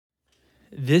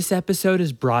This episode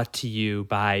is brought to you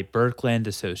by Birkeland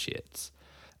Associates.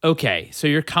 Okay, so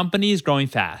your company is growing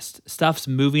fast. Stuff's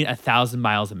moving 1,000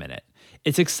 miles a minute.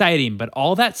 It's exciting, but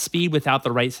all that speed without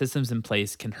the right systems in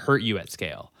place can hurt you at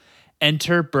scale.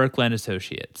 Enter Birkeland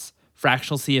Associates.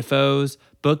 Fractional CFOs,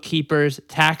 bookkeepers,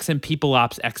 tax and people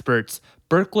ops experts,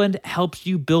 Birkeland helps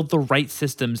you build the right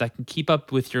systems that can keep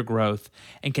up with your growth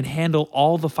and can handle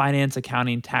all the finance,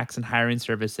 accounting, tax, and hiring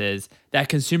services that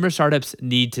consumer startups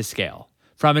need to scale.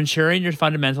 From ensuring your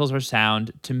fundamentals are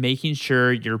sound to making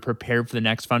sure you're prepared for the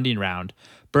next funding round,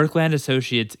 Birkeland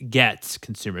Associates gets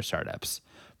consumer startups.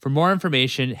 For more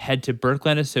information, head to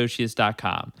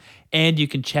birkelandassociates.com, and you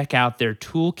can check out their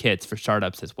toolkits for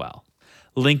startups as well.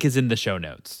 Link is in the show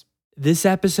notes. This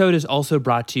episode is also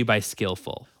brought to you by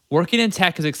Skillful. Working in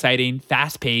tech is exciting,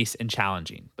 fast-paced, and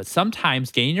challenging, but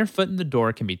sometimes getting your foot in the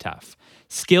door can be tough.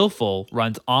 Skillful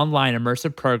runs online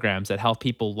immersive programs that help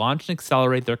people launch and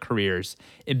accelerate their careers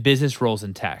in business roles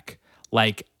in tech,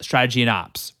 like strategy and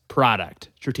ops, product,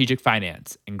 strategic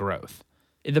finance, and growth.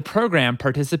 In the program,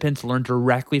 participants learn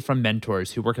directly from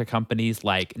mentors who work at companies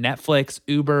like Netflix,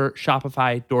 Uber,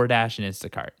 Shopify, DoorDash, and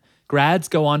Instacart. Grads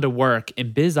go on to work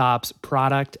in biz ops,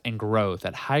 product, and growth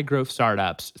at high-growth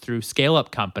startups through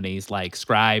scale-up companies like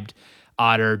Scribed,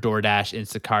 Otter, DoorDash,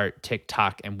 Instacart,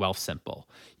 TikTok, and Wealthsimple.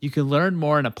 You can learn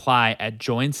more and apply at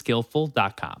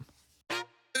joinskillful.com.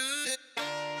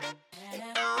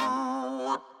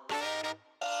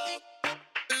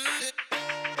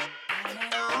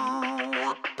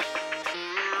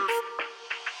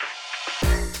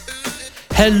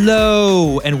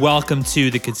 Hello, and welcome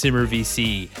to the Consumer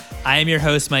VC. I am your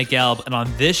host, Mike Gelb, and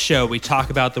on this show, we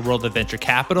talk about the world of venture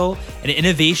capital and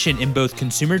innovation in both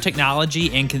consumer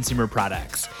technology and consumer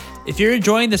products. If you're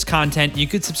enjoying this content, you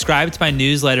could subscribe to my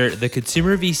newsletter,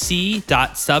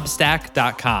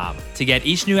 theconsumervc.substack.com, to get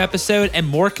each new episode and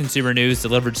more consumer news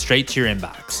delivered straight to your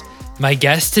inbox. My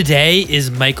guest today is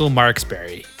Michael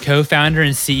Markesbery, co-founder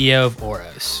and CEO of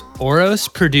OROS. OROS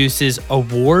produces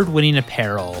award-winning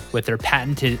apparel with their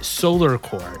patented solar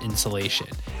core insulation.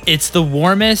 It's the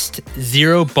warmest,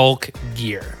 zero-bulk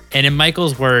gear. And in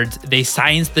Michael's words, they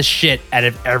science the shit out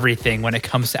of everything when it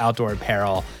comes to outdoor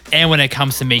apparel and when it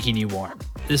comes to making you warm.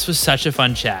 This was such a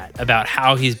fun chat about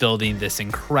how he's building this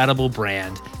incredible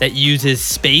brand that uses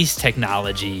space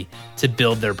technology to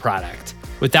build their product.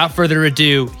 Without further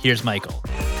ado, here's Michael.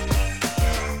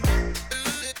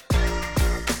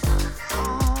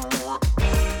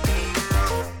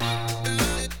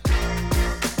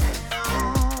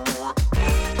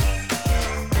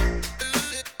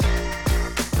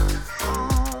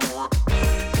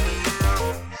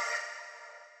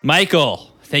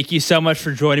 Michael, thank you so much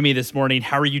for joining me this morning.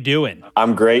 How are you doing?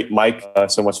 I'm great, Mike.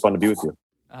 So much fun to be with you.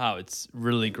 Oh, it's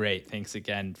really great. Thanks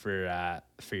again for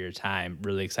your time.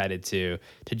 Really excited to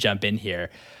jump in here.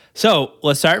 So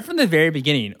let's start from the very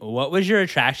beginning. What was your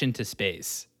attraction to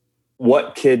space?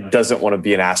 What kid doesn't want to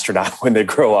be an astronaut when they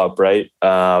grow up, right?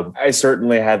 I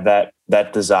certainly had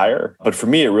that desire, but for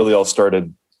me, it really all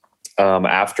started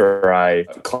after I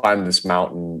climbed this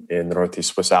mountain in the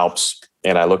Northeast Swiss Alps.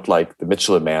 And I looked like the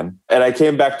Michelin Man. And I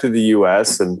came back to the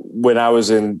US. And when I was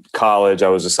in college, I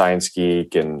was a science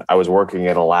geek and I was working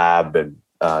in a lab and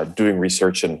doing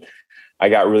research. And I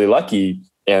got really lucky.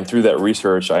 And through that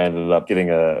research, I ended up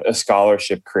getting a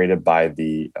scholarship created by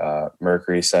the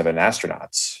Mercury 7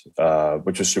 astronauts,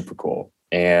 which was super cool.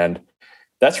 And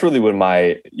that's really when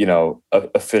my,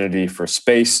 affinity for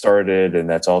space started. And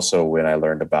that's also when I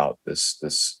learned about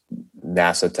this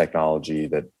NASA technology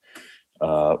that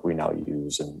we now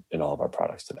use in all of our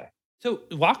products today. So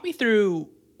walk me through,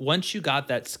 once you got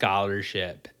that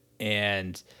scholarship,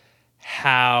 and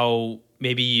how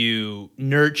maybe you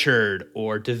nurtured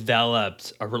or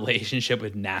developed a relationship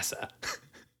with NASA.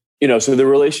 So the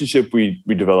relationship we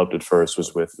developed at first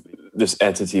was with this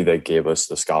entity that gave us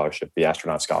the scholarship, the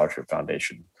Astronaut Scholarship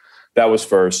Foundation. That was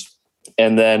first.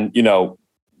 And then,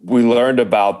 we learned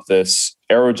about this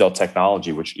aerogel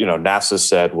technology, which, NASA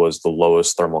said was the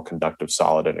lowest thermal conductive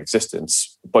solid in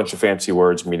existence. A bunch of fancy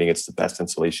words, meaning it's the best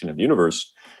insulation in the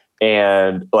universe.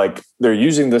 And they're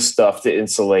using this stuff to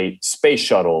insulate space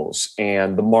shuttles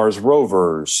and the Mars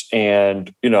rovers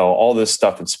and, all this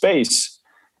stuff in space.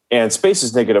 And space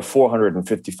is negative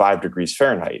 455 degrees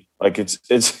Fahrenheit.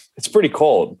 It's pretty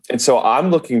cold. And so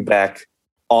I'm looking back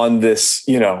on this,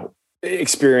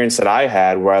 experience that I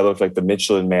had where I looked like the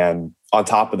Michelin Man on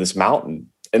top of this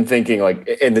mountain and thinking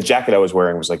and the jacket I was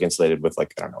wearing was insulated with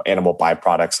animal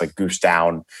byproducts like goose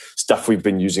down, stuff we've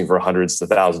been using for hundreds to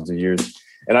thousands of years.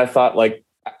 And I thought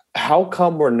how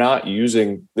come we're not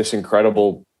using this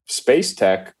incredible space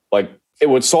tech it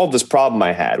would solve this problem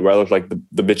I had where I looked like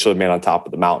the Michelin man on top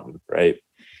of the mountain, right?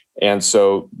 And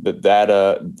so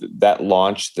that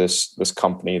launched this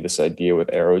company, this idea with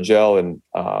aerogel,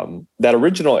 and that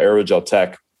original aerogel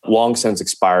tech long since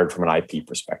expired from an IP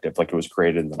perspective, like it was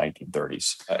created in the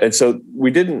 1930s. And so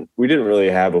we didn't really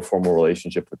have a formal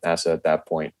relationship with NASA at that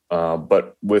point.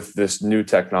 But with this new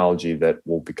technology that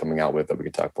we'll be coming out with that we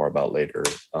can talk more about later,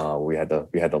 we had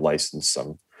to license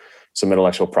some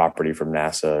intellectual property from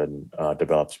NASA and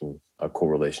develop some cool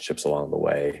relationships along the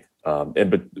way.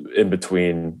 In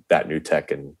between that new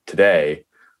tech and today,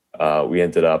 we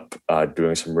ended up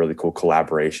doing some really cool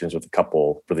collaborations with a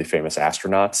couple really famous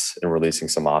astronauts and releasing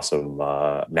some awesome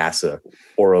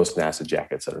OROS NASA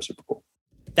jackets that are super cool.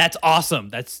 That's awesome.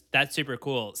 That's super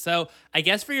cool. So I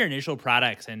guess for your initial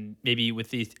products and maybe with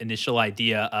the initial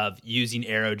idea of using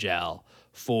aerogel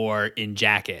in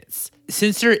jackets,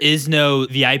 since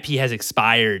the IP has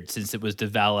expired since it was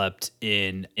developed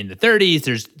in the 30s,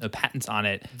 there's no patents on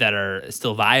it that are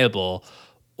still viable.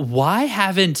 Why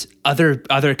haven't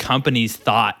other companies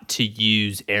thought to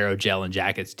use aerogel in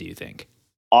jackets, do you think?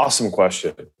 Awesome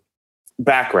question.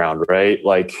 Background, right?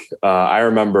 Like I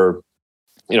remember,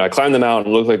 I climbed the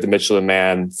mountain, looked like the Michelin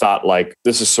man, thought like,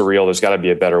 this is surreal. There's got to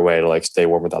be a better way to like stay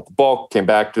warm without the bulk. Came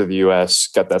back to the US,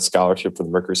 got that scholarship for the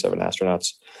Mercury 7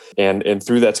 astronauts. And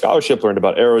through that scholarship, learned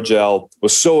about aerogel,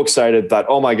 was so excited, thought,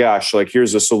 oh my gosh, like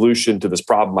here's a solution to this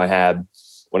problem I had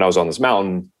when I was on this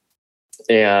mountain.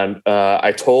 And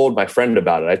I told my friend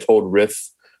about it. I told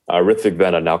Ritwik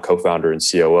Venna, now co-founder and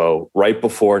COO, right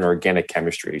before an organic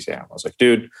chemistry exam. I was like,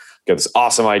 dude, got this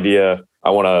awesome idea. I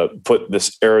want to put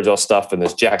this aerogel stuff in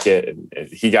this jacket. And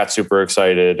he got super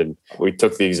excited. And we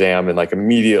took the exam and like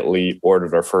immediately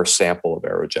ordered our first sample of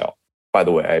aerogel. By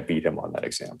the way, I beat him on that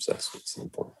exam. So that's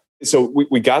important. So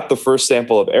we got the first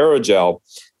sample of aerogel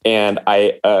and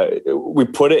we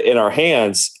put it in our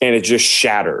hands and it just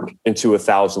shattered into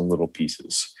 1,000 little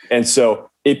pieces. And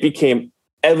so it became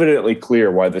evidently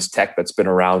clear why this tech that's been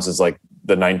around since like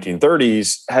the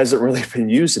 1930s hasn't really been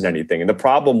used in anything. And the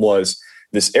problem was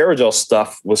this aerogel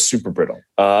stuff was super brittle.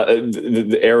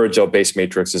 The aerogel base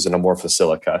matrix is an amorphous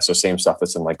silica. So same stuff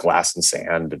that's in like glass and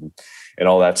sand and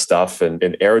all that stuff. And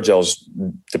aerogel's,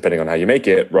 depending on how you make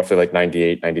it, roughly like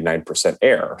 98, 99%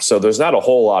 air. So there's not a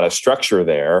whole lot of structure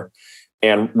there.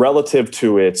 And relative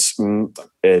to its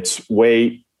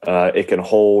weight, it can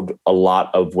hold a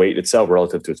lot of weight itself.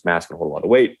 Relative to its mass, it can hold a lot of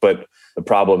weight. But the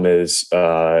problem is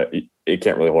it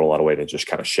can't really hold a lot of weight and just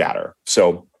kind of shatter.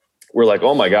 So we're like,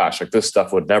 oh my gosh, like this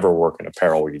stuff would never work in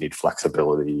apparel where you need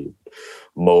flexibility,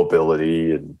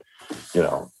 mobility, and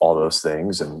all those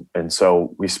things. And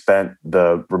so we spent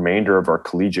the remainder of our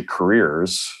collegiate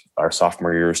careers, our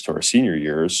sophomore years to our senior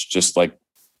years, just like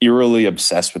eerily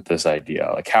obsessed with this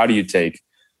idea. Like, how do you take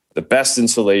the best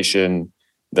insulation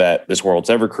that this world's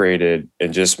ever created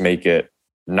and just make it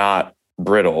not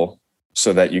brittle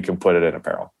so that you can put it in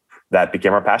apparel? That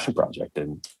became our passion project.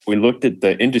 And we looked at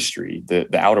the industry, the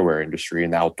outerwear industry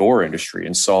and the outdoor industry,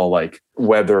 and saw like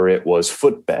whether it was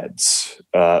footbeds,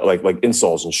 like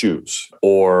insoles and shoes,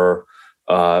 or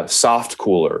soft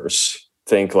coolers.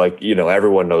 Think like,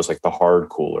 everyone knows like the hard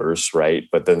coolers, right?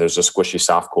 But then there's the squishy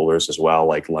soft coolers as well,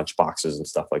 like lunch boxes and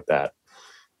stuff like that.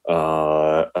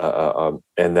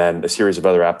 And then a series of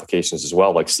other applications as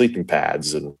well, like sleeping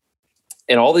pads and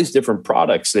all these different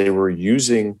products. They were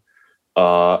using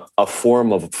a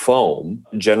form of foam,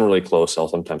 generally closed cell,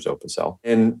 sometimes open cell,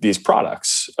 in these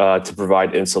products to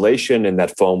provide insulation. And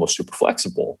that foam was super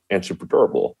flexible and super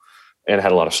durable and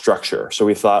had a lot of structure. So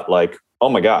we thought like, oh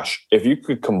my gosh, if you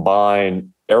could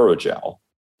combine aerogel,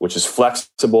 which is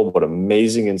flexible but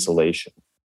amazing insulation,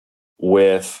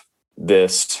 with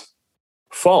this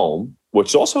foam,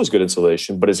 which also has good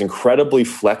insulation, but is incredibly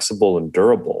flexible and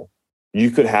durable, you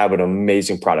could have an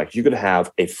amazing product. You could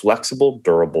have a flexible,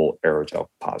 durable aerogel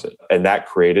composite. And that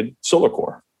created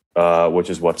SolarCore, which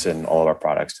is what's in all of our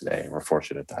products today. And we're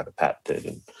fortunate to have it patented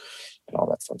and all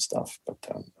that fun stuff. But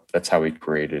that's how we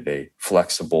created a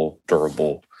flexible,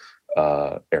 durable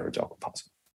aerogel composite.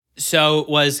 So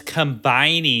was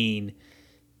combining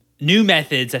new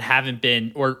methods that haven't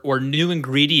been, or new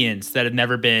ingredients that have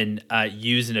never been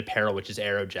used in apparel, which is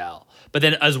aerogel, but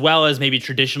then as well as maybe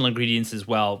traditional ingredients as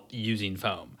well using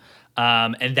foam.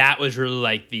 And that was really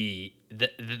like the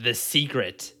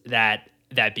secret that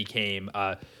became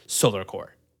SolarCore.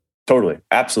 Totally.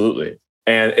 Absolutely.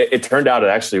 And it turned out it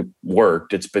actually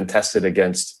worked. It's been tested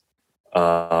against,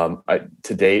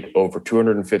 to date, over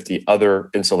 250 other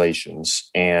insulations,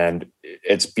 and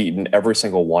it's beaten every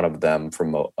single one of them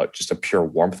from just a pure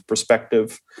warmth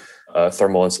perspective,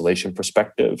 thermal insulation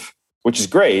perspective, which is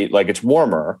great. Like, it's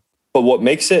warmer, but what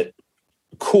makes it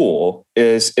cool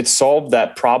is it solved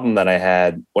that problem that I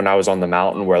had when I was on the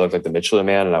mountain where I looked like the Michelin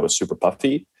Man and I was super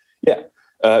puffy. Yeah.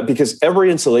 Because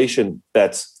every insulation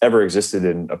that's ever existed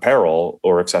in apparel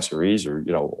or accessories or,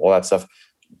 all that stuff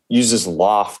uses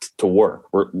loft to work,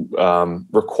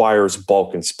 requires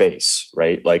bulk and space,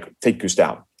 right? Like take Goose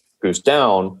Down. Goose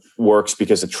Down works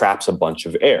because it traps a bunch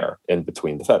of air in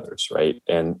between the feathers, right?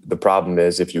 And the problem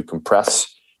is if you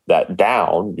compress that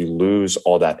down, you lose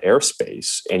all that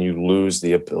airspace and you lose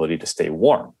the ability to stay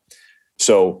warm.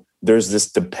 So there's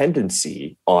this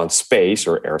dependency on space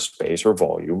or airspace or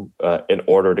volume in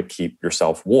order to keep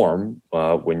yourself warm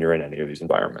when you're in any of these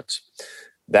environments.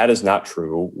 That is not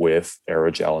true with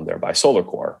aerogel and thereby solar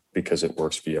core because it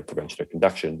works via prevention of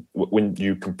conduction. When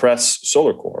you compress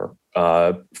solar core,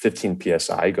 15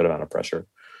 psi, good amount of pressure,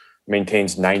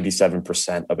 maintains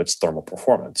 97% of its thermal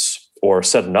performance. Or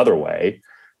said another way,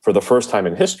 for the first time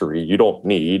in history, you don't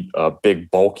need a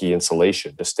big bulky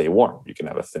insulation to stay warm. You can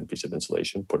have a thin piece of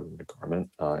insulation, put it in a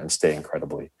garment, and stay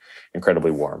incredibly,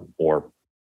 incredibly warm. Or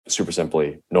super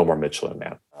simply, no more Michelin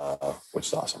Man, which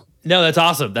is awesome. No, that's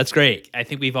awesome. That's great. I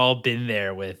think we've all been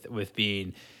there with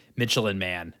being Michelin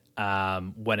Man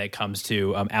when it comes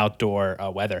to outdoor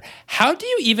weather. How do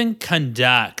you even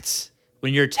conduct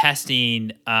when you're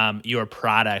testing your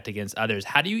product against others?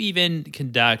 How do you even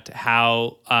conduct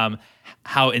how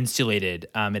insulated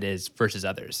it is versus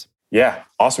others? Yeah,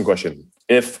 awesome question.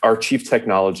 If our chief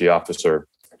technology officer,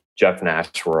 Jeff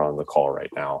Nash, were on the call right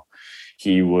now,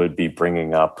 he would be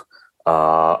bringing up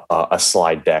a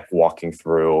slide deck walking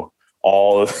through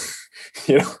all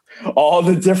all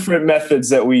the different methods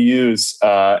that we use.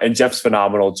 And Jeff's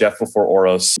phenomenal. Jeff, before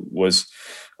OROS, was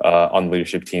on the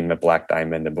leadership team at Black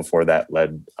Diamond, and before that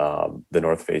led the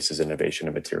North Face's innovation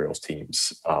and materials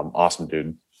teams. Awesome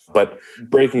dude. But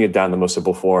breaking it down in the most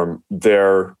simple form,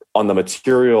 there on the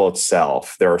material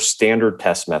itself, there are standard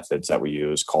test methods that we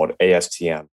use called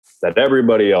ASTM that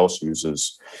everybody else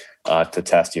uses to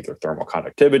test either thermal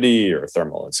conductivity or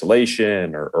thermal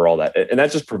insulation or all that. And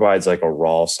that just provides like a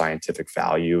raw scientific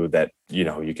value that,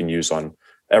 you can use on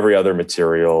every other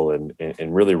material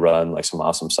and really run like some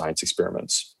awesome science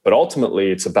experiments. But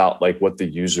ultimately, it's about like what the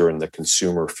user and the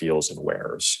consumer feels and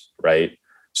wears, right?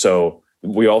 So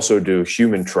we also do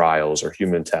human trials or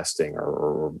human testing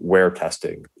or wear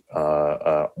testing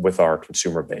with our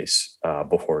consumer base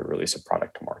before we release a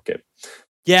product to market.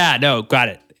 Yeah, no, got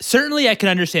it. Certainly, I can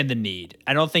understand the need.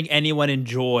 I don't think anyone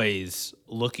enjoys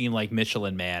looking like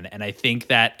Michelin Man. And I think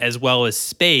that as well as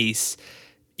space,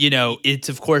 it's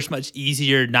of course much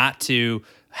easier not to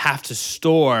have to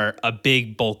store a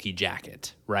big bulky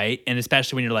jacket, right? And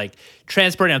especially when you're like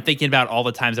transporting, I'm thinking about all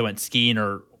the times I went skiing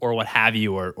or what have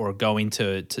you, or going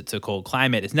to cold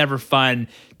climate. It's never fun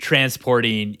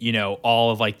transporting, all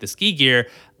of like the ski gear.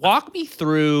 Walk me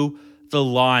through the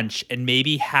launch and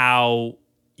maybe how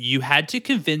you had to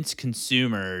convince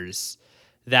consumers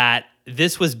that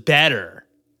this was better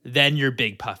than your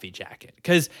big puffy jacket.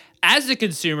 Because as a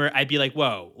consumer, I'd be like,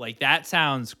 whoa, like that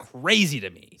sounds crazy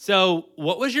to me. So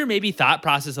what was your maybe thought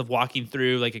process of walking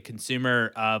through like a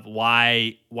consumer of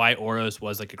why OROS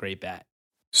was like a great bet?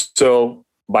 So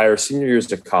by our senior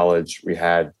years of college, we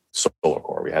had solar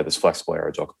core. We had this flexible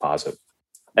aerogel composite.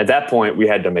 At that point, we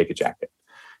had to make a jacket.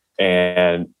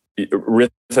 And Rith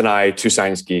and I, two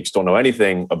science geeks, don't know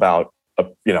anything about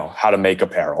how to make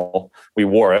apparel. We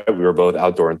wore it. We were both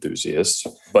outdoor enthusiasts.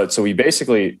 But so we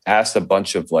basically asked a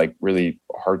bunch of like really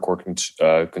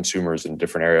hardcore consumers in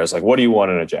different areas, like, what do you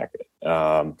want in a jacket?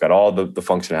 Got all the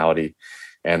functionality,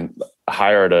 and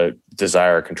hired a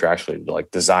designer contractually to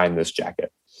like design this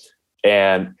jacket.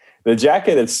 And the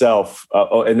jacket itself,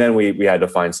 and then we had to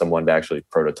find someone to actually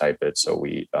prototype it. So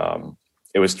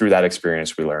it was through that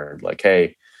experience we learned like,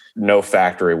 hey, no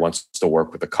factory wants to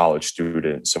work with a college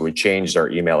student. So we changed our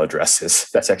email addresses.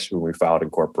 That's actually when we filed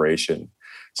incorporation.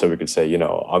 So we could say,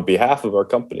 on behalf of our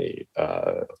company,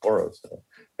 OROS.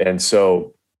 And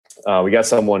so we got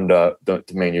someone to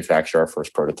manufacture our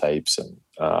first prototypes. And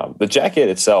the jacket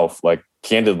itself, like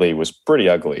candidly, was pretty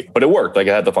ugly, but it worked. Like it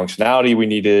had the functionality we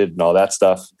needed and all that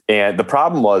stuff. And the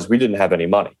problem was we didn't have any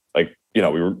money. Like, we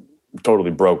were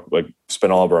totally broke, like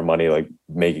spent all of our money like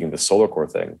making the solar core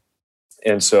thing.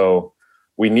 And so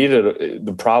we needed,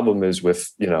 the problem is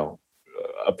with,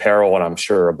 apparel, and I'm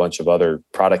sure a bunch of other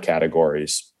product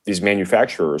categories, these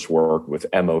manufacturers work with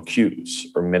MOQs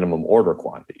or minimum order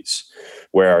quantities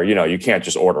where, you can't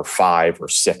just order 5 or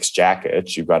 6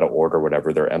 jackets. You've got to order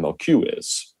whatever their MOQ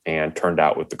is. And turned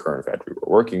out with the current factory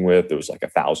we're working with, it was like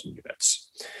 1,000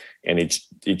 units. And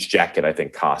each jacket, I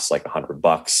think, costs like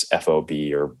 $100 FOB,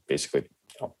 or basically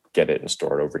get it and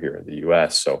store it over here in the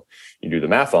US. So you do the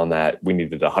math on that. We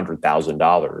needed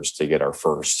 $100,000 to get our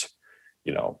first,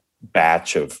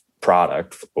 batch of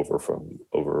product over from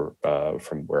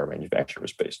where our manufacturer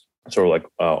was based. So we're like,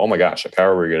 oh my gosh, like how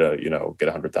are we gonna, get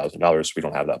 $100,000? We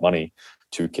don't have that money.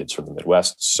 Two kids from the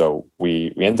Midwest. So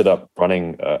we ended up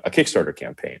running a Kickstarter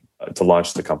campaign to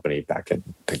launch the company back in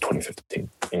 2015,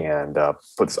 and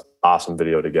put this awesome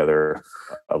video together,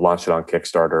 launched it on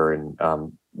Kickstarter,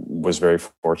 and was very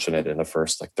fortunate in the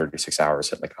first 36 hours,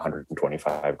 hit like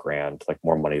 125 grand, like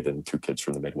more money than two kids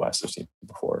from the Midwest have seen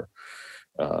before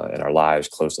in our lives,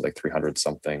 close to like 300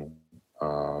 something.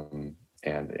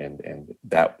 And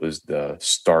that was the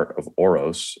start of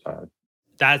OROS.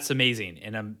 That's amazing.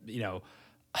 And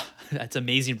that's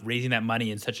amazing raising that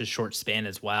money in such a short span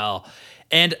as well.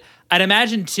 And I'd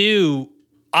imagine too,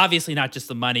 obviously not just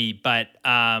the money, but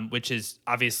which is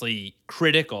obviously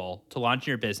critical to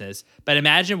launching your business. But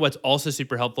imagine what's also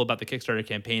super helpful about the Kickstarter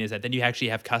campaign is that then you actually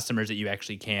have customers that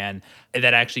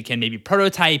can maybe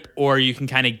prototype, or you can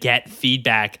kind of get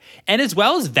feedback, and as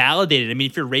well as validate it. I mean,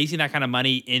 if you're raising that kind of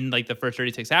money in like the first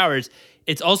 36 hours,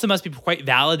 it also must be quite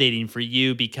validating for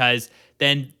you, because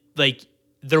then like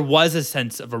there was a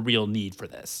sense of a real need for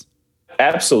this.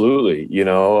 Absolutely.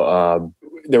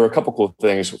 There were a couple cool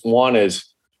things. One is,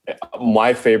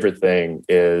 my favorite thing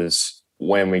is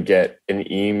when we get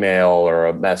an email or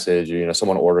a message,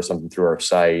 someone orders something through our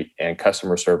site, and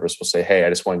customer service will say, hey, I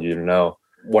just wanted you to know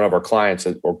one of our clients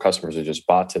or customers that just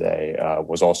bought today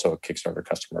was also a Kickstarter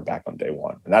customer back on day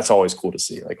one. And that's always cool to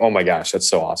see. Like, oh my gosh, that's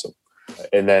so awesome.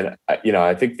 And then,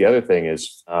 I think the other thing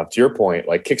is, to your point,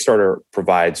 like Kickstarter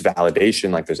provides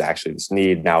validation, like there's actually this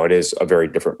need. Now it is a very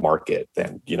different market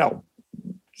than,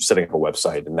 setting up a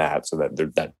website and that, so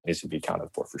that needs to be accounted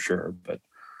for sure. But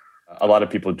a lot of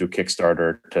people do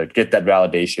Kickstarter to get that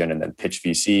validation and then pitch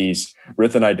VCs.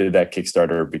 Rith and I did that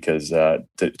Kickstarter because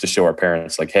to show our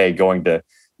parents, like, hey, go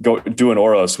do an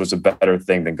OROS was a better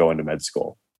thing than going to med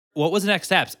school. What was the next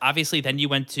steps? Obviously, then you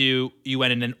went in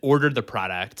and ordered the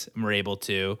product and were able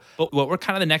to. But what were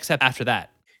kind of the next steps after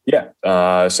that?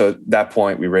 Yeah. So at that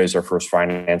point, we raised our first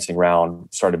financing round,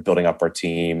 started building up our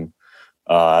team.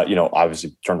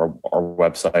 Obviously turned our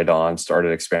website on,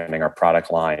 started expanding our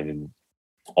product line and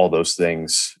all those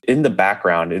things. In the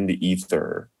background, in the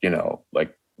ether,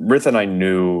 like Rith and I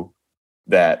knew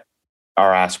that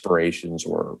our aspirations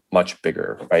were much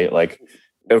bigger, right? Like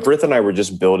if Rith and I were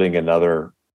just building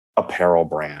another apparel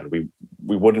brand, we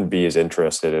wouldn't be as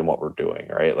interested in what we're doing,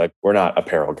 right? Like we're not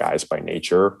apparel guys by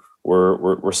nature.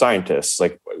 We're scientists.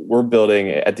 Like we're building,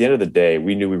 at the end of the day,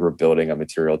 we knew we were building a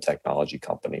material technology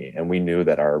company. And we knew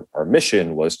that our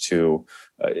mission was to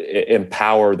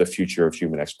empower the future of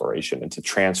human exploration and to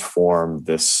transform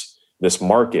this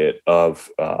market of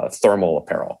thermal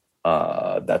apparel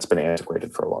that's been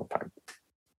antiquated for a long time.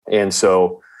 And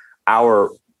so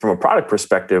from a product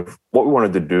perspective, what we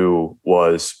wanted to do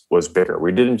was bigger.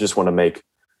 We didn't just want to make,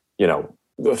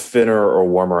 thinner or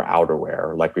warmer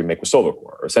outerwear like we make with Solar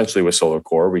Core. Essentially with Solar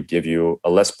Core, we give you a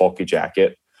less bulky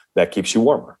jacket that keeps you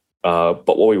warmer. But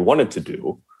what we wanted to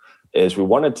do is we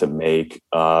wanted to make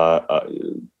a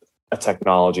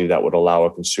technology that would allow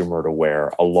a consumer to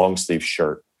wear a long sleeve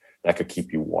shirt that could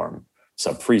keep you warm,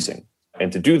 sub-freezing.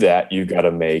 And to do that, you got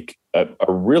to make a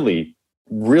really,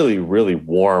 really, really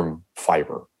warm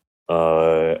fiber.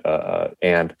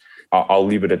 And I'll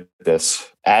leave it at this.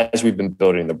 As we've been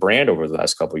building the brand over the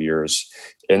last couple of years,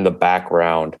 in the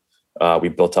background, we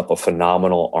built up a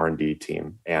phenomenal R&D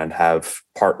team and have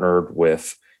partnered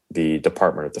with the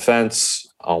Department of Defense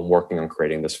on working on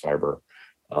creating this fiber.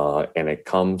 And it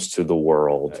comes to the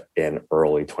world in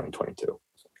early 2022.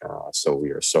 So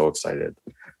we are so excited.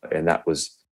 And that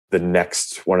was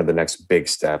one of the next big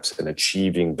steps in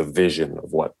achieving the vision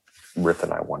of what Rith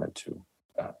and I wanted to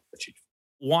achieve.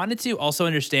 Wanted to also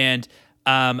understand,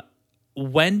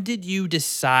 when did you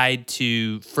decide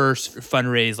to first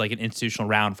fundraise like an institutional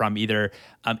round from either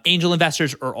angel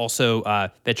investors or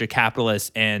also venture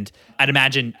capitalists? And I'd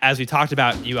imagine, as we talked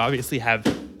about, you obviously have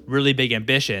really big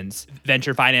ambitions.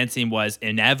 Venture financing was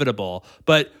inevitable,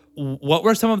 but what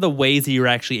were some of the ways that you were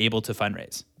actually able to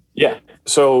fundraise? Yeah.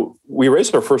 So we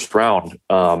raised our first round,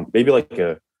 maybe like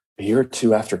a year or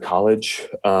two after college.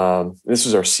 This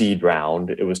was our seed round.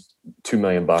 It was $2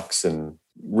 million. And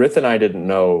Rith and I didn't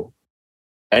know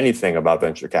anything about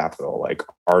venture capital. Like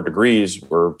our degrees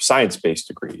were science-based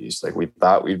degrees. Like we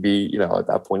thought we'd be, at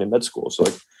that point in med school. So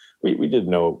like we didn't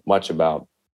know much about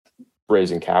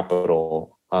raising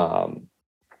capital.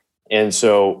 And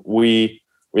so we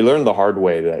learned the hard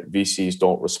way that VCs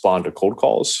don't respond to cold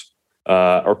calls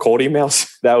or cold emails.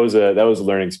 That was a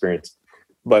learning experience.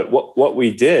 But what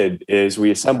we did is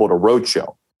we assembled a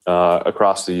roadshow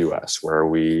across the U.S. where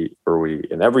we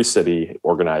in every city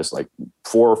organized like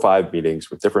 4 or 5 meetings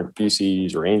with different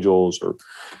VCs or angel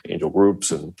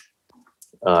groups, and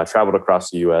traveled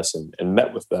across the U.S. and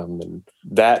met with them. And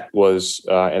that was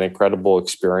an incredible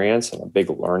experience and a big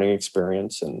learning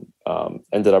experience. And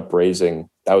ended up raising,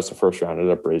 that was the first round,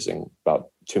 ended up raising about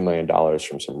 $2 million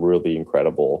from some really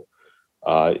incredible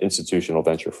institutional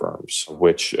venture firms,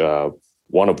 which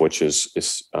one of which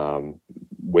is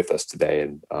with us today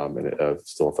and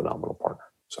still a phenomenal partner.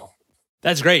 So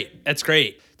that's great. That's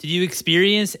great. Did you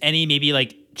experience any maybe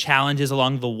like challenges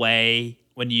along the way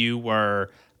when you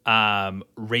were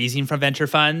raising from venture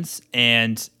funds?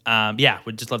 And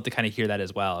would just love to kind of hear that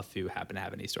as well if you happen to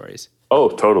have any stories. Oh,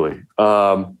 totally.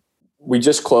 We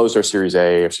just closed our Series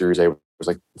A. Our Series A was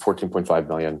like 14.5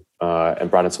 million and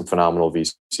brought in some phenomenal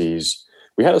VCs.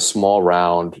 We had a small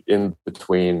round in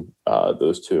between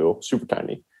those two, super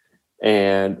tiny.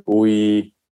 And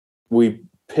we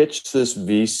pitched this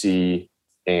VC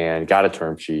and got a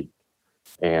term sheet.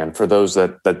 And for those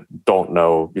that don't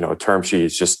know, a term sheet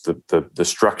is just the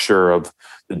structure of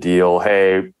the deal.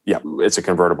 Hey, yeah, it's a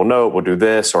convertible note. We'll do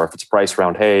this. Or if it's a price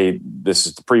round, hey, this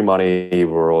is the pre-money.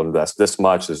 We'll invest this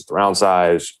much. This is the round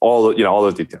size. All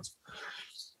those details.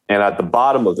 And at the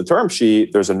bottom of the term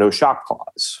sheet, there's a no shop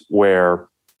clause where,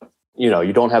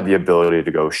 you don't have the ability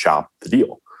to go shop the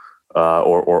deal.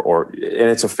 And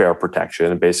it's a fair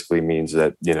protection. It basically means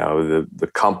that, the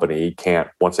company can't,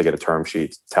 once they get a term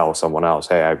sheet, tell someone else,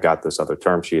 hey, I've got this other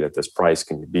term sheet at this price.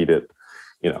 Can you beat it?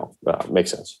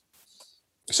 Makes sense.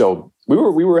 So we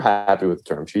were happy with the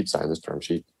term sheet, signed this term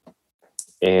sheet,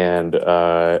 and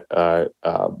thought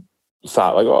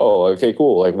like, oh, okay,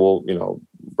 cool. Like we'll,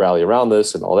 rally around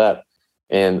this and all that.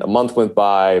 And a month went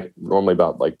by, normally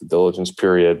about like the diligence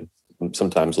period,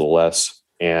 sometimes a little less.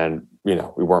 And, we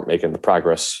weren't making the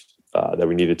progress that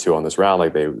we needed to on this round.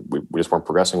 Like we just weren't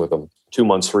progressing with them. 2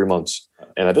 months, 3 months.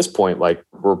 And at this point, like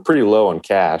we're pretty low on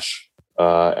cash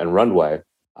and runway.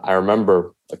 I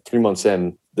remember like 3 months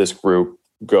in, this group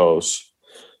goes,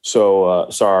 so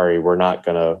sorry, we're not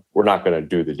gonna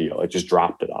do the deal. It just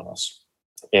dropped it on us.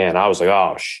 And I was like,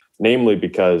 oh, namely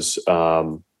because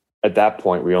at that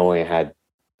point we only had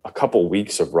a couple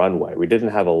weeks of runway. We didn't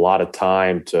have a lot of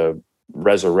time to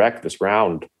resurrect this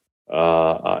round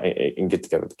and get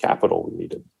together the capital we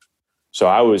needed. So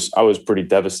I was pretty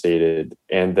devastated.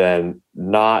 And then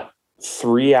not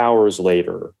 3 hours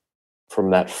later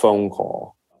from that phone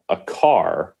call, a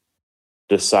car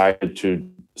decided to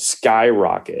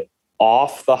skyrocket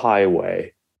off the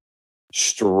highway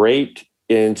straight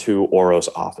into OROS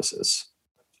offices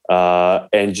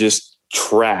and just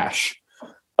trash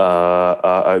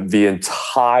the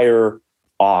entire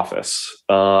office.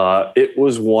 It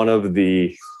was one of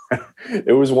the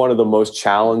most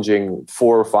challenging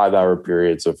 4 or 5 hour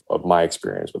periods of my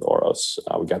experience with OROS.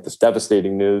 We got this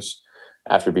devastating news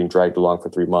after being dragged along for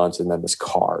 3 months, and then this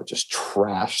car just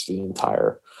trashed the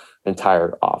entire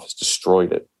office,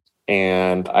 destroyed it.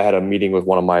 And I had a meeting with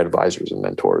one of my advisors and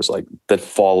mentors like that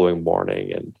following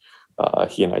morning, and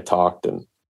he and I talked, and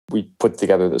we put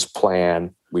together this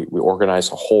plan. We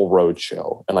organized a whole road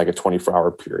show in like a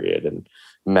 24-hour period, and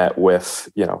met with,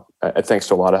 thanks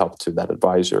to a lot of help to that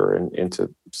advisor and to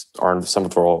some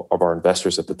of our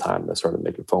investors at the time that started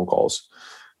making phone calls,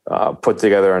 put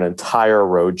together an entire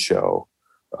road show,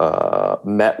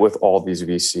 met with all these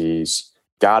VCs,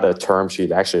 got a term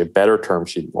sheet, actually a better term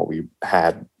sheet than what we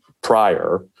had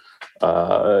prior,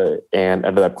 and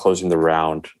ended up closing the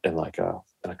round in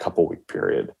in a couple week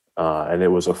period. And it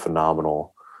was a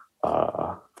phenomenal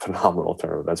turn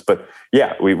of events. But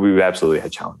yeah, we absolutely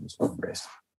had challenges with the race.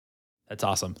 That's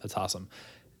awesome. That's awesome.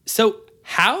 So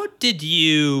how did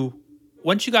you,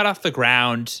 once you got off the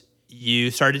ground,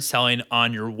 you started selling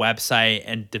on your website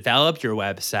and developed your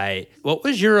website, what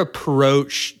was your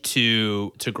approach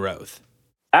to growth?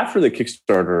 After the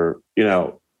Kickstarter,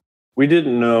 we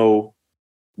didn't know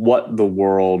what the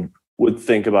world would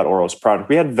think about OROS product.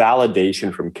 We had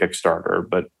validation from Kickstarter,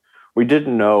 but we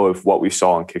didn't know if what we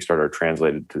saw on Kickstarter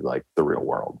translated to like the real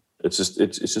world. It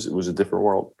was a different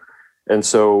world. And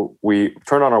so we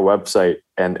turned on our website,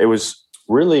 and it was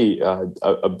really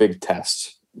a big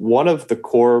test. One of the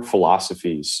core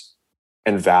philosophies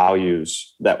and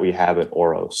values that we have at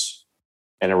OROS,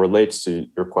 and it relates to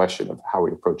your question of how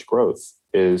we approach growth,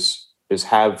 is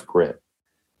have grit.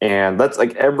 And that's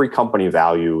like every company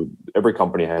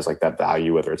has like that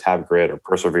value, whether it's have grit or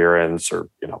perseverance or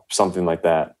something like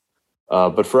that.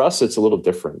 But for us, it's a little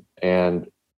different. And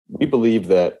we believe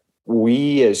that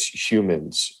we as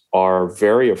humans are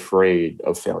very afraid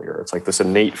of failure. It's like this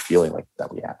innate feeling like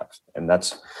that we have, and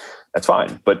that's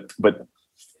fine. But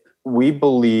we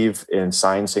believe in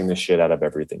sciencing the shit out of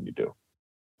everything you do.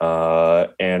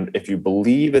 And if you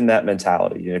believe in that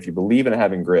mentality, and if you believe in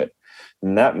having grit,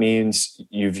 then that means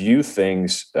you view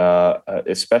things,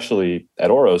 especially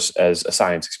at OROS, as a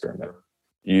science experiment.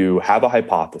 You have a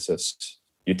hypothesis,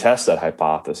 you test that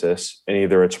hypothesis, and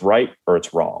either it's right or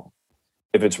it's wrong.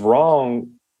 If it's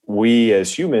wrong, we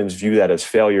as humans view that as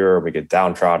failure. We get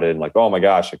downtrodden, like, oh my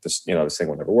gosh, like this, this thing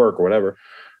will never work or whatever.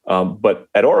 But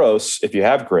at OROS, if you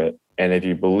have grit and if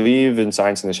you believe in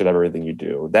science and the shit of everything you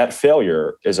do, that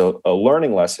failure is a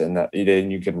learning lesson that then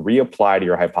you can reapply to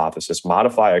your hypothesis,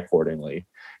 modify accordingly,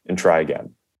 and try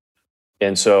again.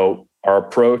 And so our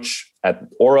approach at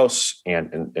OROS,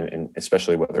 and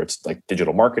especially whether it's like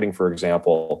digital marketing, for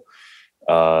example,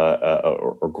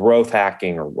 or growth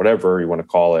hacking or whatever you want to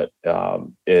call it,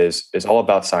 is all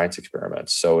about science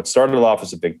experiments. So it started off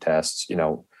as a big test.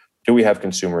 Do we have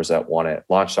consumers that want it?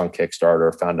 Launched on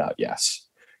Kickstarter, found out yes.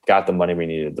 Got the money we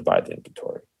needed to buy the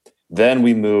inventory. Then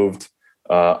we moved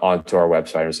onto our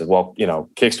website and said, well,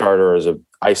 Kickstarter is an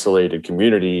isolated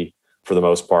community for the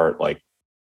most part. Like,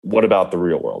 what about the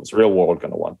real world? Is the real world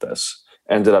going to want this?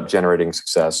 Ended up generating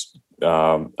success,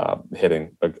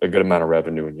 hitting a good amount of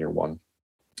revenue in year one.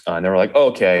 And they were like, oh,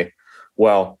 okay,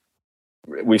 well,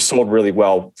 we sold really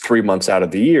well 3 months out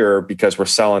of the year because we're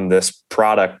selling this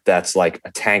product that's like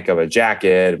a tank of a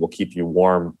jacket. It will keep you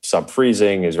warm,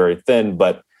 sub-freezing, is very thin,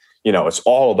 but it's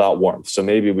all about warmth. So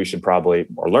maybe we should probably,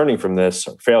 or learning from this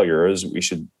failure is we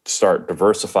should start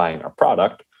diversifying our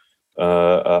product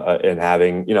and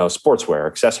having, sportswear,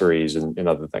 accessories, and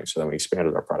other things. So then we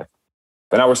expanded our product.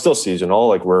 But now we're still seasonal.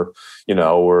 Like we're a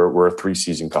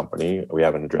 3-season company. We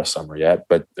haven't addressed summer yet,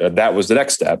 but that was the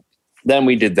next step. Then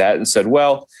we did that and said,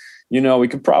 well, we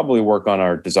could probably work on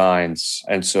our designs.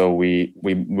 And so we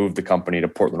moved the company to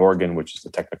Portland, Oregon, which is the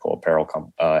technical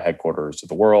apparel headquarters of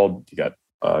the world. You got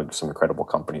some incredible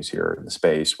companies here in the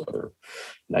space, whether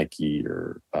Nike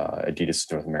or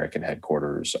Adidas North American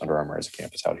headquarters, Under Armour has a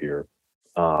campus out here.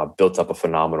 Built up a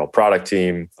phenomenal product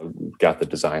team, got the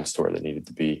design store that needed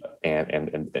to be.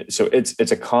 And so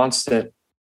it's a constant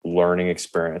learning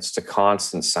experience. It's a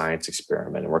constant science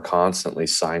experiment, and we're constantly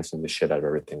sciencing the shit out of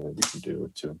everything that we can do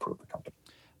to improve the company.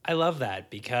 I love that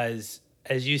because,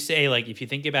 as you say, like if you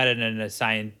think about it in a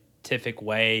scientific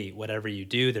way, whatever you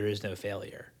do, there is no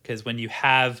failure. Because when you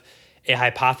have a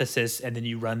hypothesis and then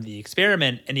you run the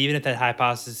experiment, and even if that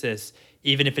hypothesis,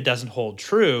 even if it doesn't hold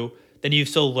true, then you've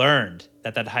still learned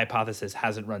that hypothesis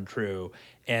hasn't run true,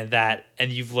 and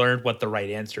you've learned what the right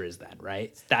answer is then,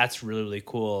 right? That's really, really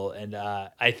cool. And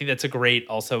I think that's a great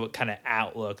also kind of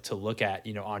outlook to look at,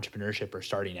 entrepreneurship or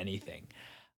starting anything.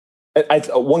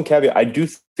 One caveat, I do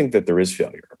think that there is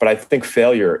failure, but I think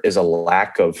failure is a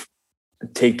lack of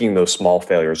taking those small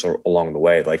failures along the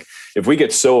way. Like if we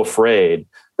get so afraid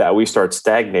that we start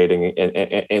stagnating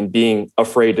and being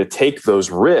afraid to take those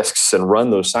risks and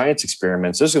run those science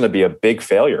experiments, there's going to be a big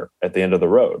failure at the end of the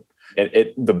road. And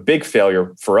the big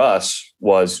failure for us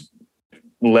was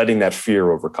letting that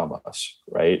fear overcome us,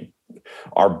 right?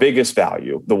 Our biggest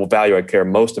value, the value I care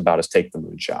most about, is take the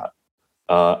moonshot.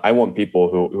 I want people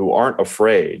who aren't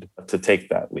afraid to take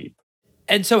that leap.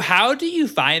 And so how do you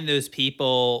find those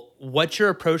people? What's your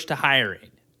approach to hiring?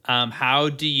 How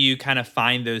do you kind of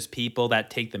find those people that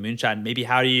take the moonshot? And maybe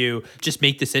how do you just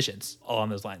make decisions along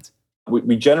those lines?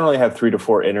 We generally have 3 to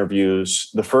 4 interviews.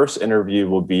 The first interview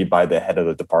will be by the head of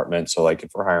the department. So like if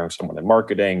we're hiring someone in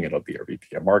marketing, it'll be our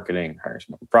VP of marketing. Hiring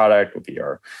someone in product will be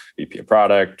our VP of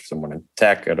product. Someone in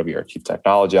tech, it'll be our chief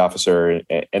technology officer.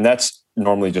 And that's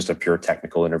normally just a pure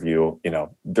technical interview.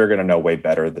 They're going to know way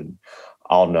better than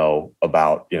I'll know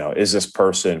about, is this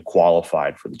person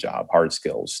qualified for the job, hard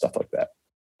skills, stuff like that.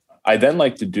 I then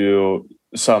like to do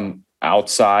some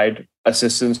outside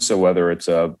assistance. So whether it's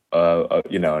an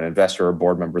investor or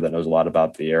board member that knows a lot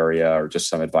about the area, or just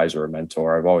some advisor or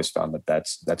mentor, I've always found that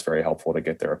that's very helpful to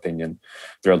get their opinion.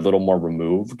 They're a little more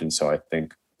removed, and so I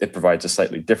think it provides a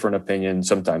slightly different opinion,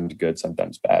 sometimes good,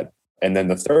 sometimes bad. And then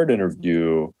the third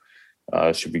interview,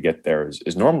 should we get there,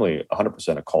 is normally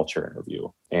 100% a culture interview,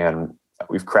 and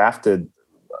we've crafted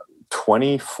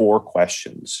 24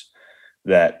 questions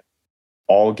that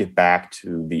all get back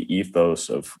to the ethos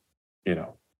of,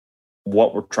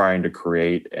 what we're trying to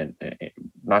create, and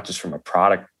not just from a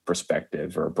product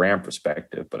perspective or a brand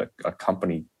perspective, but a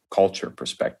company culture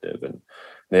perspective. And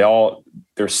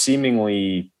they're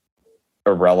seemingly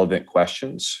irrelevant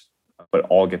questions, but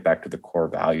all get back to the core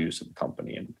values of the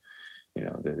company and,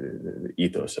 the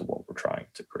ethos of what we're trying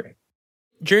to create.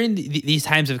 During these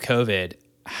times of COVID,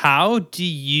 How do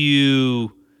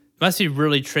you, it must be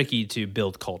really tricky to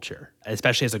build culture,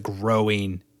 especially as a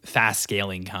growing, fast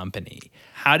scaling company.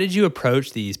 How did you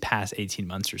approach these past 18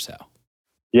 months or so?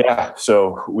 Yeah,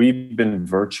 so we've been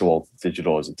virtual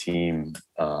digital as a team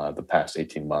the past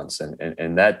 18 months,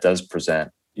 and that does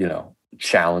present,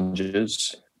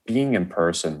 challenges. Being in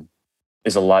person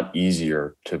is a lot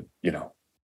easier to,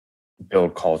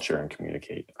 build culture and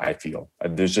communicate, I feel.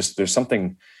 There's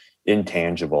something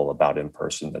intangible about in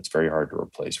person that's very hard to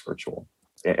replace virtual.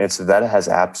 And so that has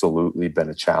absolutely been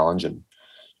a challenge. And,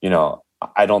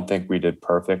 I don't think we did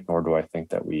perfect, nor do I think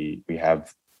that we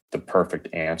have the perfect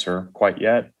answer quite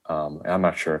yet. And I'm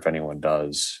not sure if anyone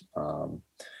does.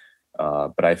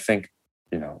 But I think,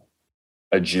 you know,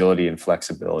 agility and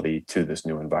flexibility to this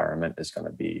new environment is going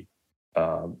to be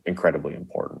incredibly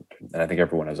important. And I think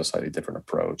everyone has a slightly different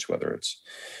approach, whether it's,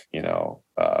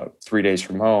 3 days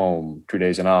from home, 2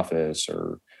 days in office,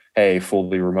 or hey,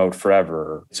 fully remote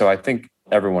forever. So I think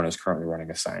everyone is currently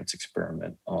running a science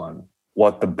experiment on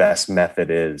what the best method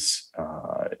is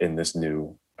in this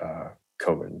new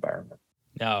COVID environment.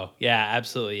 No, yeah,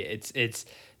 absolutely. It's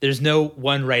there's no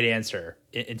one right answer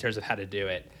in terms of how to do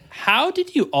it. How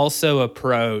did you also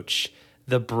approach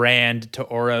the brand to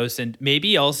Oros, and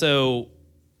maybe also,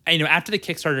 after the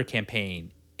Kickstarter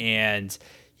campaign and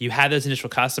you had those initial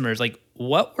customers, like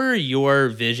what were your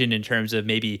vision in terms of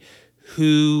maybe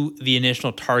who the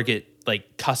initial target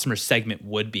like customer segment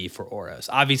would be for Oros?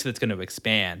 Obviously that's going to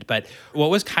expand, but what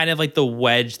was kind of like the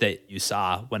wedge that you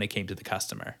saw when it came to the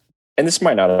customer? And this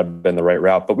might not have been the right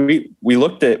route, but we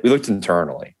looked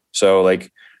internally. So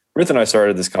like Ruth and I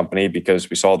started this company because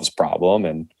we saw this problem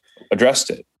and addressed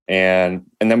it. And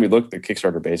then we looked at the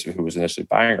Kickstarter base of who was initially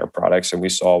buying our products, and we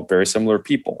saw very similar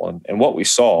people. And what we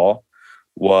saw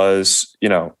was,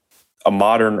 a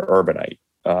modern urbanite,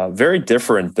 very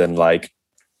different than like,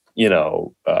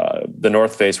 the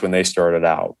North Face when they started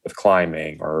out with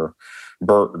climbing, or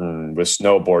Burton with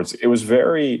snowboards. It was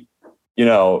very,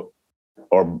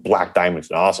 or Black Diamond's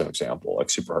an awesome example, like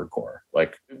super hardcore.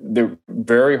 Like they're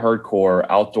very hardcore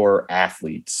outdoor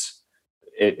athletes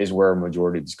is where a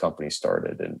majority of these companies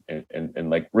started. And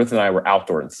like Ruth and I were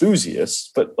outdoor enthusiasts,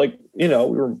 but like, we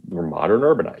were modern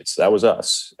urbanites. That was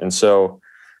us. And so,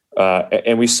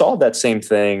 and we saw that same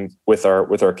thing with our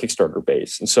Kickstarter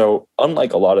base. And so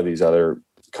unlike a lot of these other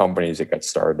companies that got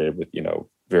started with,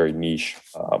 very niche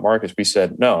markets, we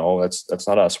said, no, that's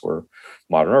not us. We're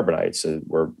modern urbanites.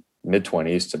 We're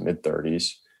mid-20s to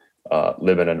mid-30s,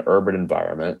 live in an urban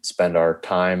environment, spend our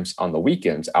times on the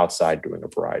weekends outside doing a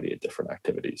variety of different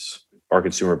activities. Our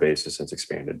consumer base has since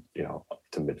expanded, up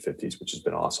to mid-50s, which has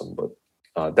been awesome.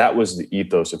 But that was the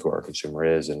ethos of who our consumer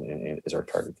is, and is our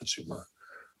target consumer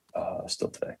still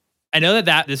today. I know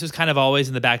that this was kind of always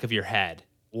in the back of your head.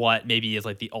 What maybe is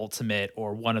like the ultimate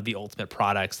or one of the ultimate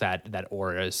products that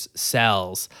Oros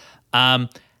sells.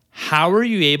 How are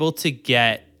you able to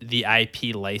get the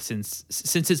IP license,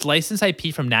 since it's licensed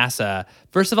IP from NASA?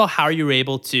 First of all, how are you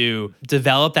able to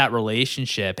develop that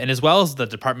relationship, and as well as the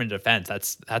Department of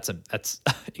Defense? That's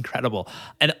incredible.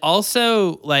 And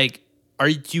also, like,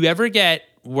 do you ever get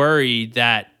worried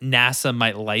that NASA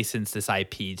might license this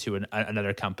IP to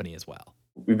another company as well?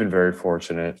 We've been very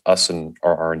fortunate. Us and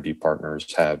our R&D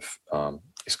partners have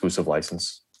exclusive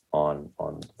license on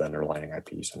the underlying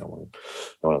IP, so no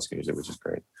one else can use it, which is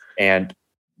great. And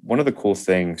one of the cool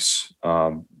things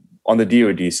on the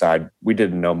DoD side, we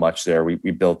didn't know much there. We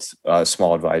built a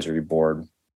small advisory board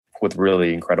with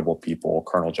really incredible people,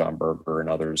 Colonel John Berger and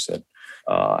others that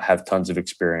have tons of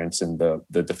experience in the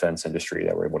defense industry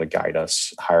that were able to guide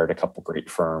us, hired a couple great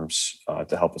firms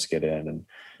to help us get in. And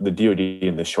the DoD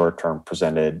in the short term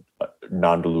presented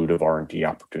non-dilutive R&D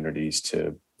opportunities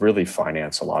to really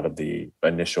finance a lot of the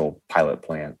initial pilot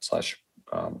plant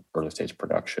 / early stage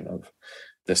production of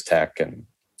this tech, and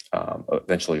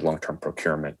eventually long-term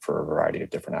procurement for a variety of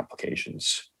different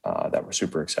applications that we're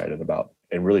super excited about,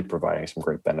 and really providing some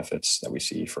great benefits that we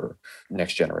see for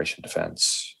next generation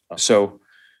defense. So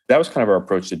that was kind of our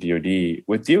approach to DoD.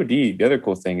 With DoD, the other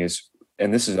cool thing is,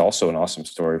 and this is also an awesome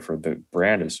story for the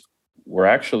brand, is we're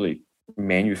actually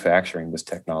manufacturing this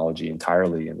technology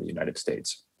entirely in the United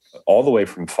States, all the way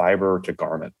from fiber to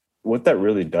garment. What that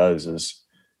really does is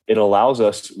it allows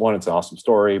us, one, it's an awesome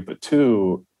story, but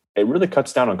two, it really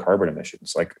cuts down on carbon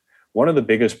emissions. Like one of the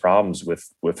biggest problems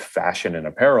with fashion and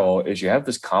apparel is you have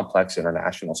this complex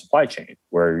international supply chain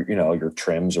where your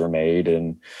trims are made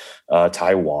in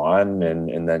Taiwan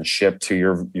and then shipped to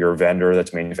your vendor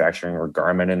that's manufacturing your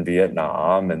garment in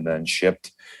Vietnam, and then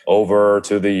shipped over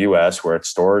to the US where it's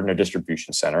stored in a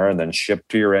distribution center, and then shipped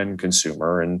to your end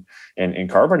consumer. And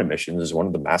carbon emissions is one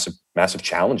of the massive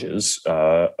challenges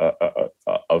of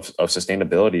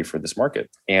sustainability for this market.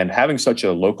 And having such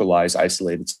a localized,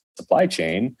 isolated supply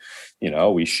chain,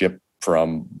 we ship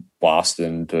from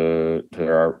Boston to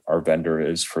our vendor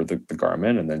is for the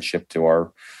garment, and then ship to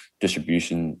our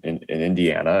distribution in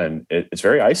Indiana. And it's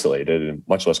very isolated and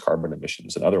much less carbon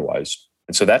emissions than otherwise.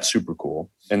 And so that's super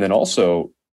cool. And then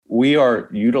also, we are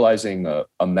utilizing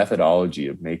a methodology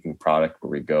of making product where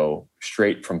we go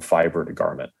straight from fiber to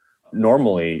garment.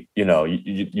 Normally,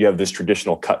 you have this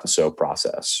traditional cut and sew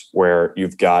process where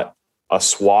you've got a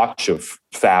swatch of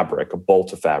fabric, a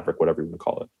bolt of fabric, whatever you want to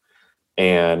call it.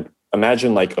 And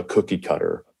imagine like a cookie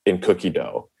cutter in cookie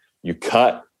dough. You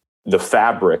cut the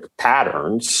fabric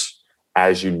patterns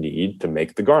as you need to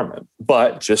make the garment.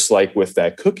 But just like with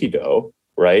that cookie dough,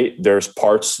 right, there's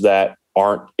parts that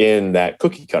aren't in that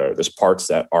cookie cutter. There's parts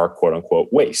that are quote unquote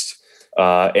waste.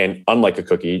 And unlike a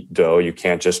cookie dough, you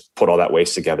can't just put all that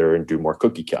waste together and do more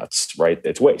cookie cuts, right?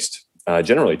 It's waste.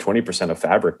 Generally 20% of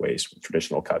fabric waste with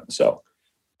traditional cut and sew.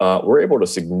 We're able to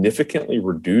significantly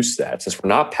reduce that. Since we're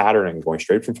not patterning, going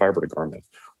straight from fiber to garment,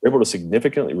 we're able to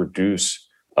significantly reduce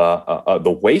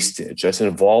the wastage that's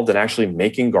involved in actually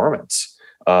making garments.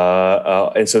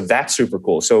 And so that's super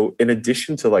cool. So in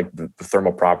addition to like the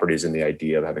thermal properties and the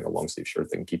idea of having a long sleeve shirt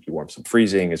that can keep you warm from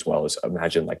freezing, as well as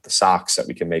imagine like the socks that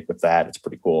we can make with that, it's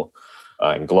pretty cool,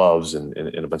 and gloves and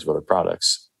a bunch of other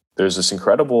products. There's this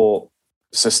incredible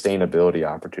sustainability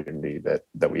opportunity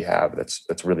that we have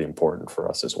that's really important for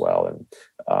us as well. And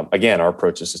again, our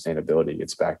approach to sustainability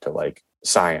gets back to like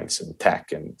science and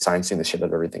tech and sciencing the shit out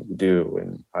of everything we do.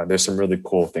 And there's some really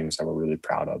cool things that we're really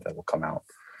proud of that will come out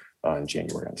in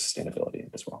January on sustainability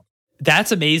as well.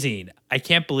 That's amazing. I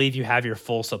can't believe you have your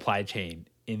full supply chain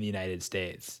in the United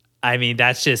States. I mean,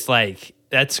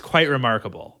 that's quite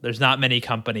remarkable. There's not many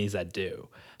companies that do.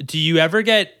 Do you ever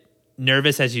get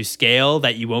nervous as you scale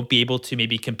that you won't be able to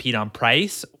maybe compete on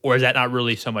price, or is that not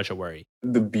really so much a worry?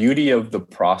 The beauty of the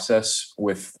process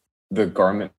with the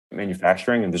garment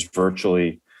manufacturing, and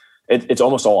it's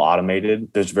almost all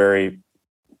automated. There's very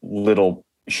little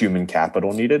human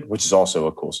capital needed, which is also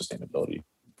a cool sustainability.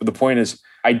 But the point is,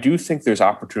 I do think there's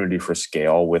opportunity for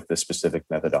scale with the specific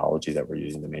methodology that we're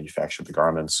using to manufacture the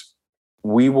garments.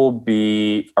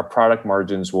 Our product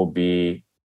margins will be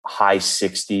high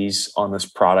 60s on this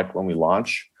product when we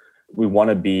launch. We want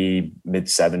to be mid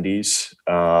 70s.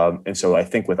 And so I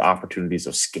think with opportunities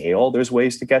of scale, there's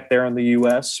ways to get there in the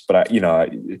US, but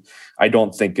I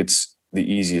don't think it's the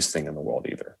easiest thing in the world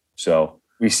either. So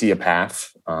we see a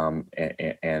path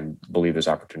and believe there's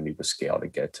opportunity with scale to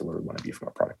get to where we want to be from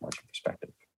a product margin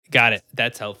perspective. Got it.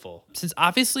 That's helpful. Since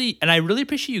obviously, and I really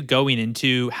appreciate you going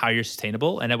into how you're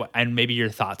sustainable and maybe your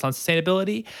thoughts on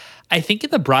sustainability. I think in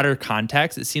the broader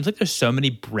context, it seems like there's so many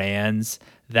brands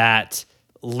that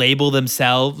label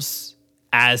themselves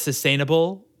as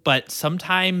sustainable, but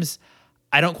sometimes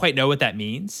I don't quite know what that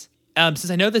means. Since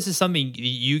I know this is something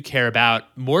you care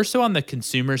about more so on the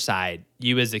consumer side,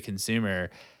 you as a consumer,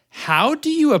 how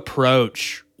do you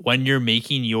approach when you're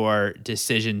making your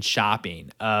decision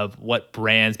shopping of what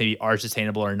brands maybe are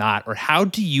sustainable or not, or how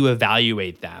do you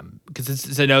evaluate them?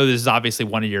 Because I know this is obviously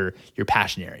one of your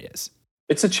passion areas.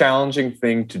 It's a challenging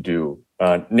thing to do,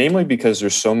 namely because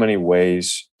there's so many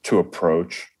ways to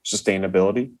approach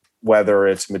sustainability, whether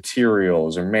it's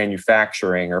materials or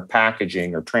manufacturing or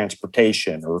packaging or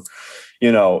transportation or,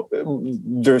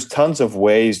 there's tons of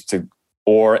ways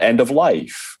or end of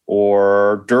life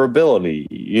or durability.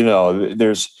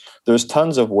 There's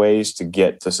tons of ways to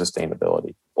get to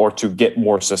sustainability or to get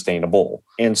more sustainable.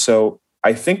 And so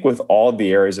I think with all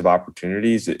the areas of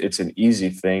opportunities, it's an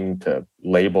easy thing to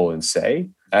label and say.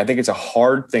 And I think it's a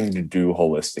hard thing to do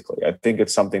holistically. I think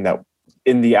it's something that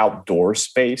in the outdoor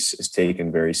space is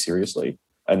taken very seriously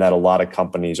and that a lot of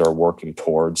companies are working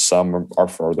towards. Some are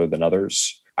further than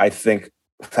others. I think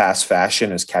fast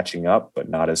fashion is catching up, but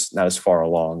not as far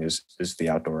along as the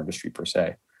outdoor industry per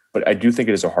se. But I do think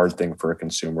it is a hard thing for a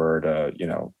consumer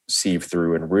to, sieve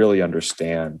through and really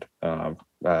understand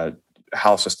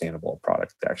how sustainable a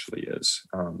product actually is.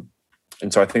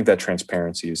 And so I think that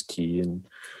transparency is key, and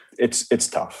it's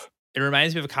tough. It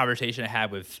reminds me of a conversation I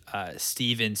had with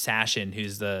Steven Sashin,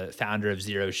 who's the founder of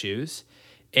Zero Shoes.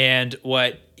 And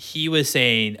what he was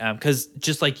saying, because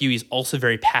just like you, he's also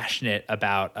very passionate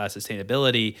about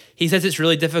sustainability. He says it's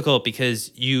really difficult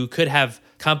because you could have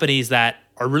companies that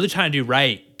are really trying to do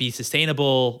right, be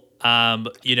sustainable.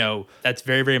 That's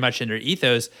very, very much in their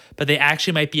ethos, but they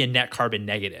actually might be a net carbon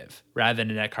negative rather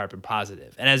than a net carbon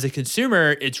positive. And as a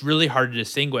consumer, it's really hard to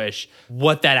distinguish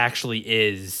what that actually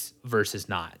is versus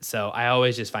not. So I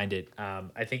always just find it,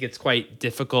 I think it's quite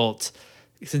difficult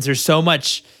since there's so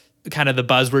much kind of the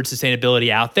buzzword sustainability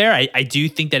out there. I do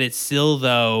think that it's still,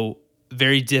 though,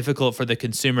 very difficult for the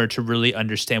consumer to really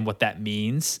understand what that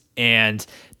means, and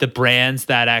the brands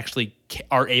that actually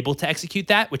are able to execute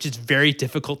that, which is very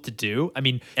difficult to do. I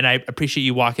mean, and I appreciate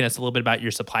you walking us a little bit about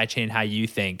your supply chain, how you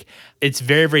think. It's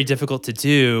very, very difficult to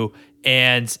do,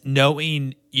 and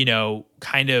knowing,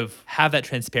 kind of have that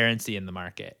transparency in the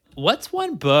market. What's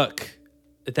one book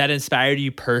that inspired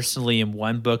you personally and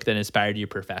one book that inspired you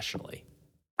professionally?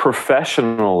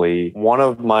 Professionally, one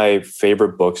of my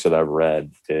favorite books that I've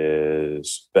read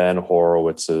is Ben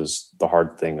Horowitz's The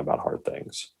Hard Thing About Hard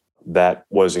Things. That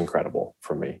was incredible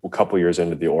for me. A couple years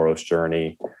into the OROS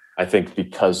journey, I think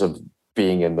because of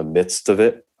being in the midst of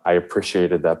it, I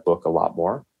appreciated that book a lot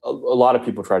more. A lot of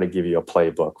people try to give you a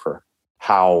playbook for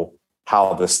how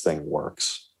this thing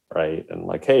works, right? And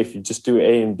like, hey, if you just do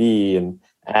A and B and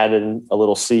add in a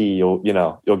little C, you'll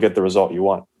get the result you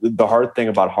want. The hard thing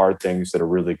about hard things did a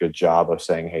really good job of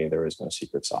saying, hey, there is no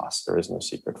secret sauce. There is no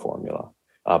secret formula.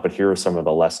 But here are some of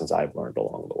the lessons I've learned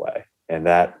along the way. And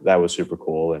that was super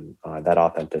cool. And that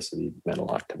authenticity meant a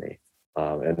lot to me.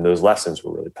 And those lessons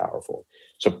were really powerful.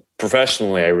 So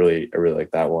professionally, I really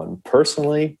like that one.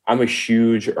 Personally, I'm a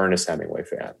huge Ernest Hemingway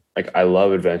fan. Like, I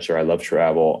love adventure. I love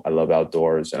travel. I love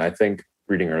outdoors. And I think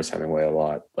reading Ernest Hemingway a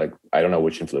lot. Like, I don't know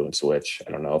which influenced which.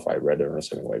 I don't know if I read Ernest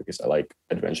Hemingway because I like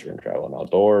adventure and travel and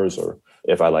outdoors, or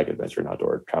if I like adventure and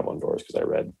outdoor travel indoors because I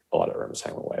read a lot of Ernest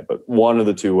Hemingway. But one of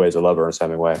the two ways I love Ernest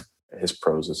Hemingway, his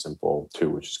prose is simple too,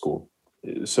 which is cool.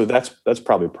 So that's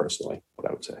probably personally what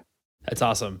I would say. That's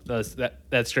awesome.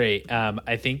 That's great.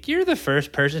 I think you're the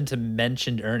first person to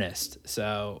mention Ernest,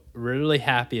 so really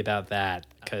happy about that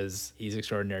because he's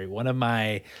extraordinary. One of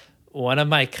my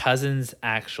cousins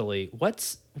actually.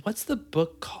 What's the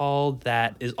book called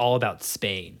that is all about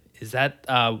Spain? Is that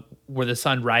Where the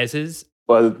Sun Rises?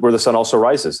 Well, Where the Sun Also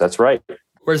Rises. That's right.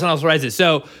 Where the Sun Also Rises.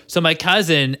 So my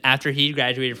cousin, after he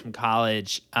graduated from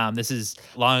college, this is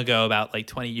long ago, about like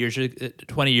 20 years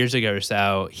ago or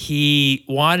so, he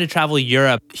wanted to travel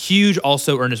Europe. Huge,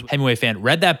 also Ernest Hemingway fan.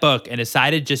 Read that book and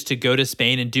decided just to go to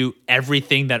Spain and do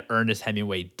everything that Ernest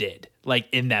Hemingway did, like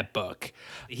in that book.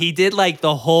 He did like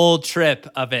the whole trip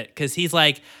of it because he's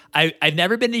like, I've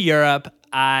never been to Europe.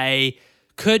 I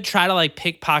could try to like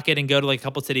pickpocket and go to like a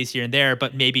couple cities here and there,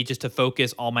 but maybe just to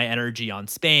focus all my energy on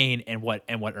Spain and what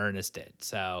Ernest did.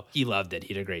 So he loved it.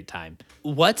 He had a great time.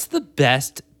 What's the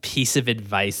best piece of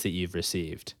advice that you've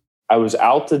received? I was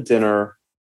out to dinner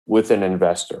with an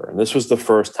investor, and this was the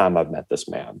first time I've met this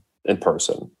man in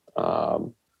person.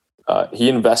 He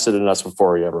invested in us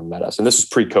before he ever met us. And this was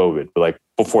pre-COVID, but like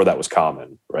before that was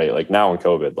common, right? Like now in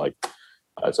COVID, like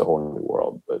it's a whole new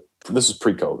world, but this is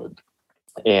pre-COVID.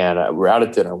 And we're out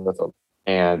at dinner with him.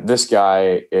 And this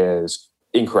guy is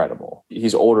incredible.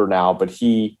 He's older now, but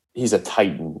he's a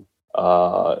titan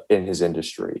in his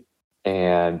industry.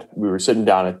 And we were sitting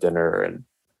down at dinner, and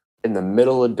in the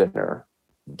middle of dinner,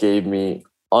 gave me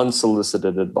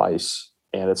unsolicited advice.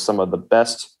 And it's some of the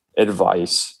best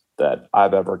advice that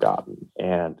I've ever gotten.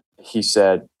 And he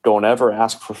said, don't ever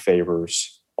ask for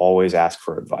favors, always ask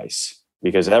for advice,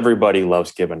 because everybody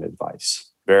loves giving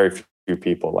advice. Very few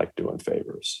people like doing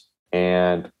favors.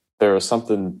 And there was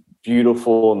something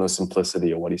beautiful in the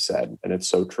simplicity of what he said. And it's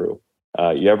so true.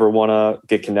 You ever want to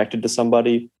get connected to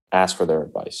somebody, ask for their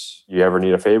advice. You ever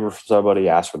need a favor from somebody,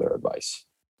 ask for their advice.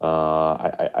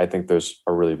 I think there's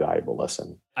a really valuable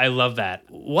lesson. I love that.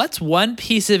 What's one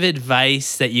piece of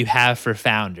advice that you have for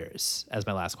founders, as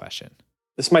my last question?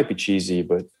 This might be cheesy,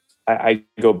 but I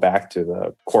go back to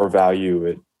the core value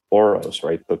at OROS,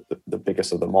 right? The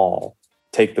biggest of them all.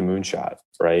 Take the moonshot,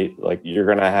 right? Like, you're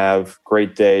going to have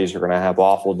great days. You're going to have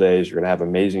awful days. You're going to have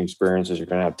amazing experiences. You're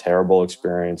going to have terrible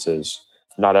experiences.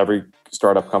 Not every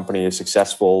startup company is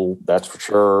successful, that's for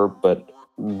sure. But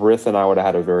Rith and I would have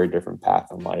had a very different path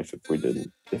in life if we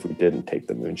didn't take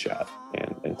the moonshot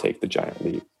and take the giant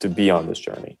leap to be on this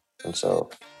journey. And so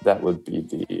that would be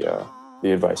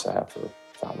the advice I have for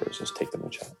founders, is take the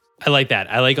moonshot. I like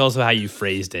that. I like also how you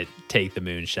phrased it, take the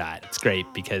moonshot. It's great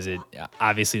because it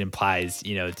obviously implies,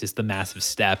 just the massive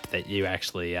step that you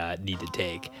actually need to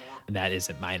take. And that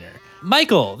isn't minor.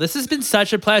 Michael, this has been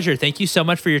such a pleasure. Thank you so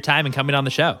much for your time and coming on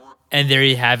the show. And there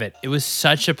you have it. It was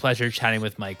such a pleasure chatting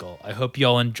with Michael. I hope you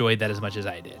all enjoyed that as much as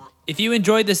I did. If you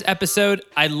enjoyed this episode,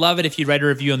 I'd love it if you'd write a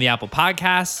review on the Apple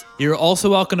Podcasts. You're also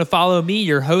welcome to follow me,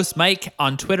 your host, Mike,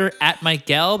 on Twitter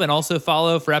 @MikeGelb, and also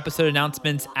follow for episode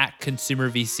announcements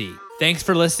 @ConsumerVC. Thanks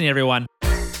for listening, everyone.